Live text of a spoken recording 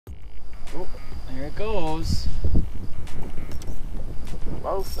Here it goes.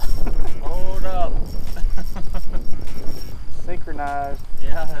 Both. Load up. Synchronized.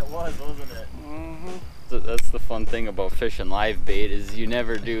 Yeah, it was, wasn't it? Mm-hmm. So that's the fun thing about fishing live bait is you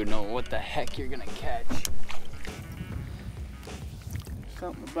never do know what the heck you're gonna catch.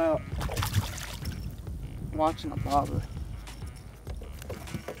 Something about watching a bobber.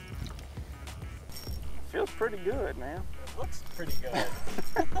 Feels pretty good, man. It looks pretty good.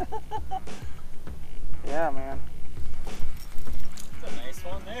 Yeah, man. That's a nice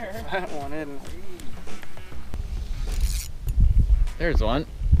one there. That one isn't. There's one.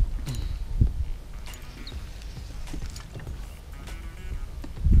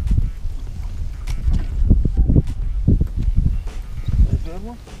 A good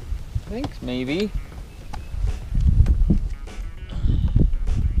one? Thanks, maybe.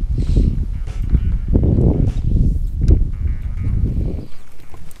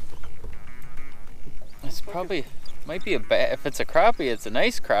 It's probably, might be a bass. If it's a crappie, it's a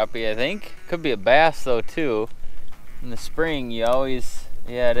nice crappie, I think. Could be a bass though too. In the spring, you always,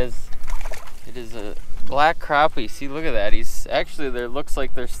 yeah, it is a black crappie. See, look at that. He's actually, there looks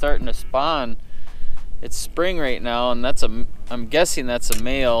like they're starting to spawn. It's spring right now, and I'm guessing that's a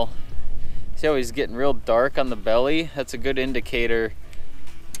male. See how he's getting real dark on the belly? That's a good indicator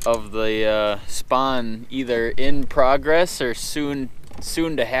of the spawn either in progress or soon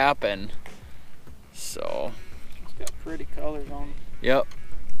to happen. So, It's got pretty colors on it. yep.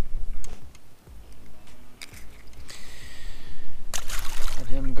 Let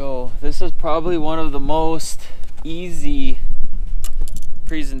him go. This is probably one of the most easy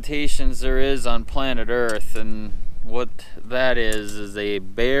presentations there is on planet Earth, and what that is a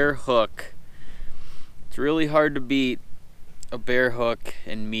bare hook. It's really hard to beat a bare hook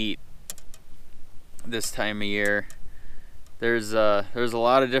and meat this time of year. There's a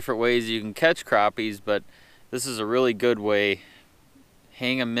lot of different ways you can catch crappies, but this is a really good way.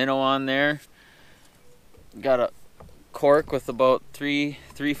 Hang a minnow on there. Got a cork with about 3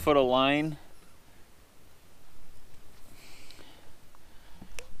 foot of line.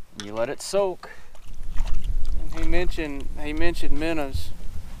 You let it soak. And he mentioned minnows.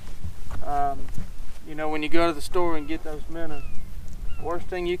 You know, when you go to the store and get those minnows, the worst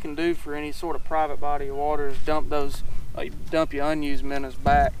thing you can do for any sort of private body of water is dump your unused minnows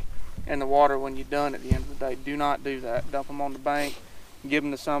back in the water when you're done at the end of the day. Do not do that. Dump them on the bank, give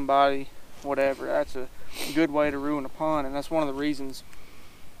them to somebody, whatever. That's a good way to ruin a pond, and that's one of the reasons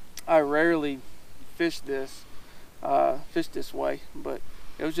I rarely fish this way. But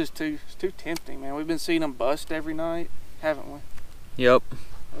it was just too tempting, man. We've been seeing them bust every night, haven't we? Yep.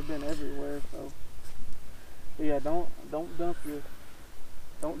 They've been everywhere. So yeah, don't dump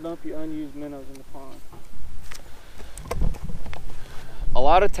your unused minnows in the pond. A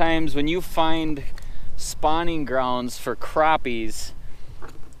lot of times when you find spawning grounds for crappies,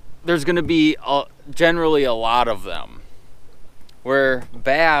 there's going to be generally a lot of them. Where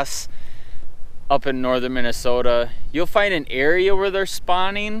bass up in northern Minnesota, you'll find an area where they're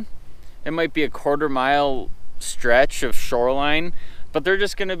spawning. It might be a 1/4 mile stretch of shoreline, but they're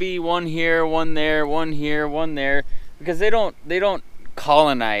just going to be one here, one there, one here, one there, because they don't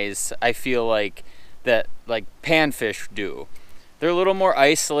colonize, I feel like panfish do. They're a little more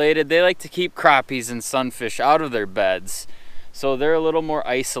isolated. They like to keep crappies and sunfish out of their beds, so they're a little more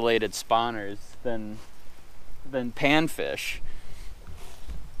isolated spawners than panfish.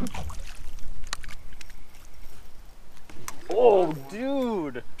 Oh,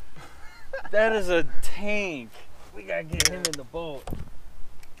 dude, that is a tank. We gotta get him in the boat.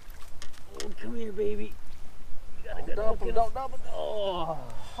 Oh, come here, baby. Don't dump him. Oh,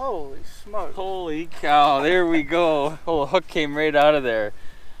 Holy smoke. holy cow! There we go. Oh, the hook came right out of there.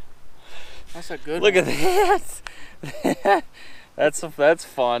 That's a good Look one. at that. That's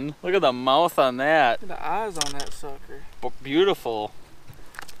fun. Look at the mouth on that. Look at the eyes on that sucker. Beautiful.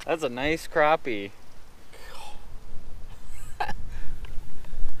 That's a nice crappie.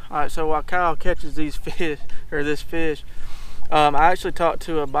 Alright, so while Kyle catches these fish, or this fish, I actually talked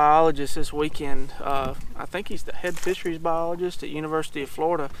to a biologist this weekend. I think he's the head fisheries biologist at University of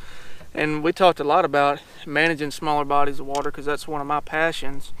Florida. And we talked a lot about managing smaller bodies of water because that's one of my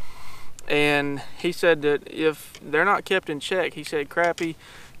passions. And he said that if they're not kept in check, he said crappie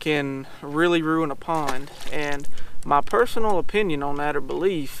can really ruin a pond. And my personal opinion on that, or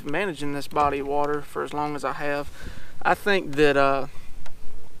belief, managing this body of water for as long as I have, I think that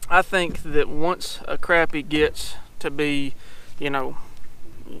once a crappie gets to be, you know,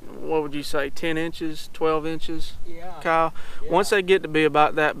 what would you say, 10 inches, 12 inches, Yeah. Kyle? Yeah. Once they get to be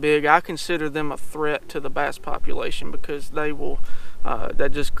about that big, I consider them a threat to the bass population because they will,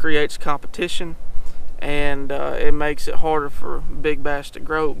 that just creates competition. and it makes it harder for big bass to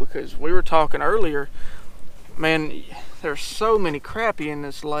grow. Because we were talking earlier, man, there's so many crappie in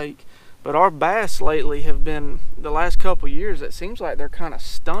this lake, but our bass lately have been, the last couple years, it seems like they're kind of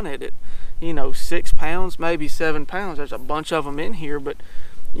stunted at, you know, 6 pounds, maybe 7 pounds. There's a bunch of them in here, but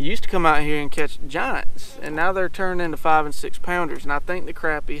you used to come out here and catch giants, and now they're turning into 5 and 6 pounders, and I think the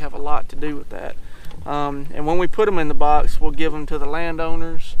crappie have a lot to do with that. And when we put them in the box, we'll give them to the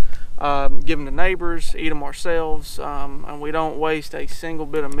landowners, give them to neighbors, eat them ourselves, and we don't waste a single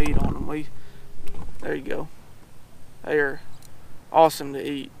bit of meat on them. There you go. They are awesome to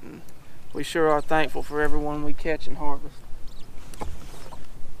eat, and we sure are thankful for everyone we catch and harvest.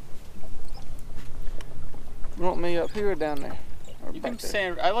 You want me up here or down there? Or you can there?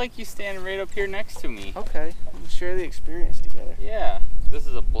 stand. I like you standing right up here next to me. Okay, we'll share the experience together. Yeah, this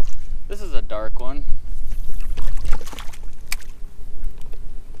is a dark one.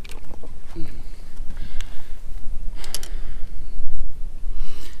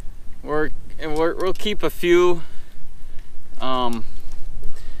 We'll keep a few.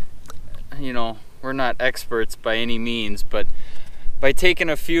 You know, we're not experts by any means, but by taking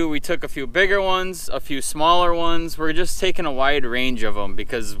a few, we took a few bigger ones, a few smaller ones. We're just taking a wide range of them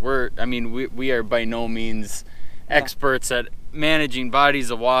because we are by no means experts at managing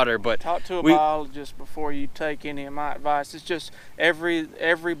bodies of water, but talk to a biologist before you take any of my advice. It's just every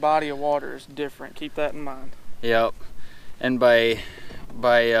body of water is different. Keep that in mind. Yep. And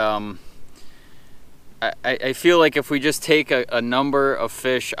I feel like if we just take a number of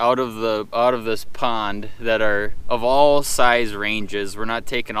fish out of this pond that are of all size ranges, we're not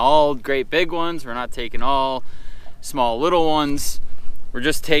taking all great big ones, we're not taking all small little ones, we're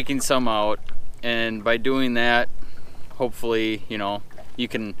just taking some out, and by doing that, hopefully, you know, you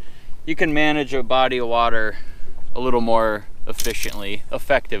can manage a body of water a little more effectively.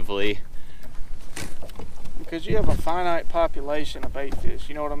 Because you have a finite population of bait fish,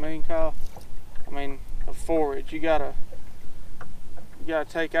 you know what I mean, Kyle? I mean, of forage, you gotta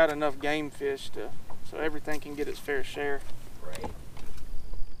take out enough game fish so everything can get its fair share. Right.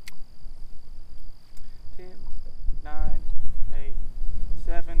 10, 9, 8,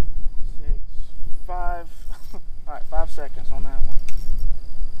 7, 6, 5. All right, 5 seconds on that one.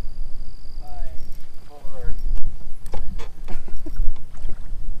 5, 4.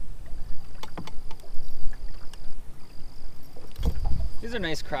 These are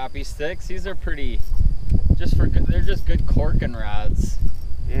nice crappie sticks. These are pretty. They're just good corking rods.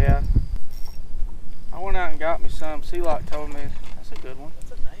 Yeah. I went out and got me some. Sea-Lock told me that's a good one.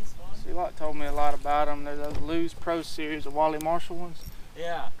 That's a nice one. Sea-Lock told me a lot about them. They're those Lew's Pro Series, the Wally Marshall ones.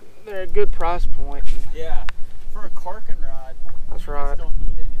 Yeah. They're a good price point. Yeah. For a corking rod. That's right. You just don't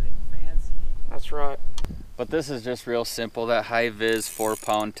need anything fancy. That's right. But this is just real simple. That high vis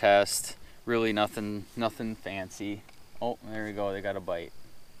 4-pound test. Really nothing fancy. Oh, there we go. They got a bite.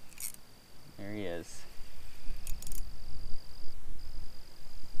 There he is.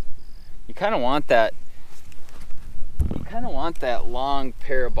 You kind of want that. You kind of want that long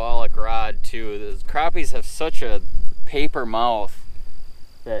parabolic rod too. The crappies have such a paper mouth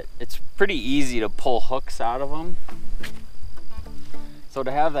that it's pretty easy to pull hooks out of them. So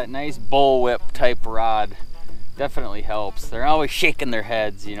to have that nice bullwhip type rod definitely helps. They're always shaking their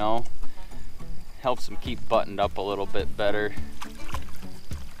heads, you know. Helps them keep buttoned up a little bit better.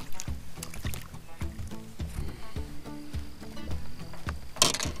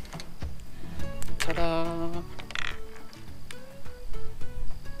 Ta-da!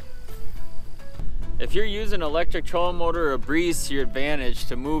 If you're using electric trolling motor or a breeze to your advantage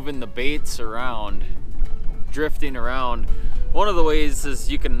to moving the baits around, drifting around, one of the ways is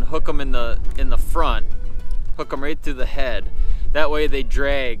you can hook them in the front, hook them right through the head. That way they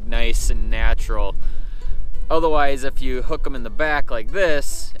drag nice and natural. Otherwise, if you hook them in the back like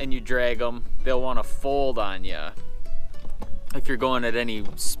this and you drag them, they'll want to fold on you if you're going at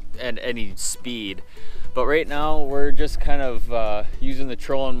any speed. But right now we're just kind of using the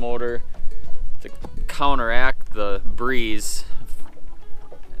trolling motor to counteract the breeze.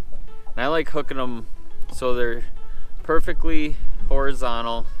 And I like hooking them so they're perfectly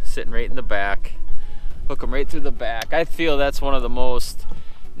horizontal, sitting right in the back. Hook them right through the back. I feel that's one of the most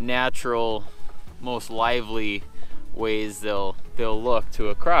natural, most lively ways they'll look to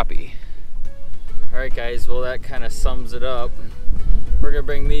a crappie. All right, guys. Well, that kind of sums it up. We're gonna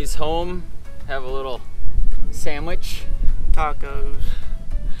bring these home, have a little sandwich, Tacos.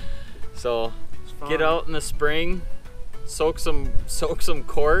 So get out in the spring, soak some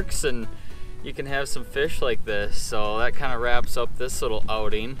corks, and you can have some fish like this. So that kind of wraps up this little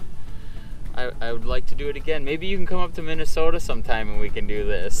outing. I would like to do it again. Maybe you can come up to Minnesota sometime and we can do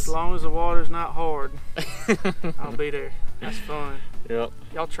this. As long as the water's not hard, I'll be there. That's fun. Yep.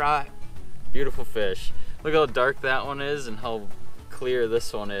 Y'all try it. Beautiful fish. Look how dark that one is and how clear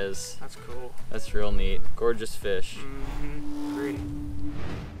this one is. That's cool. That's real neat. Gorgeous fish. Mm-hmm.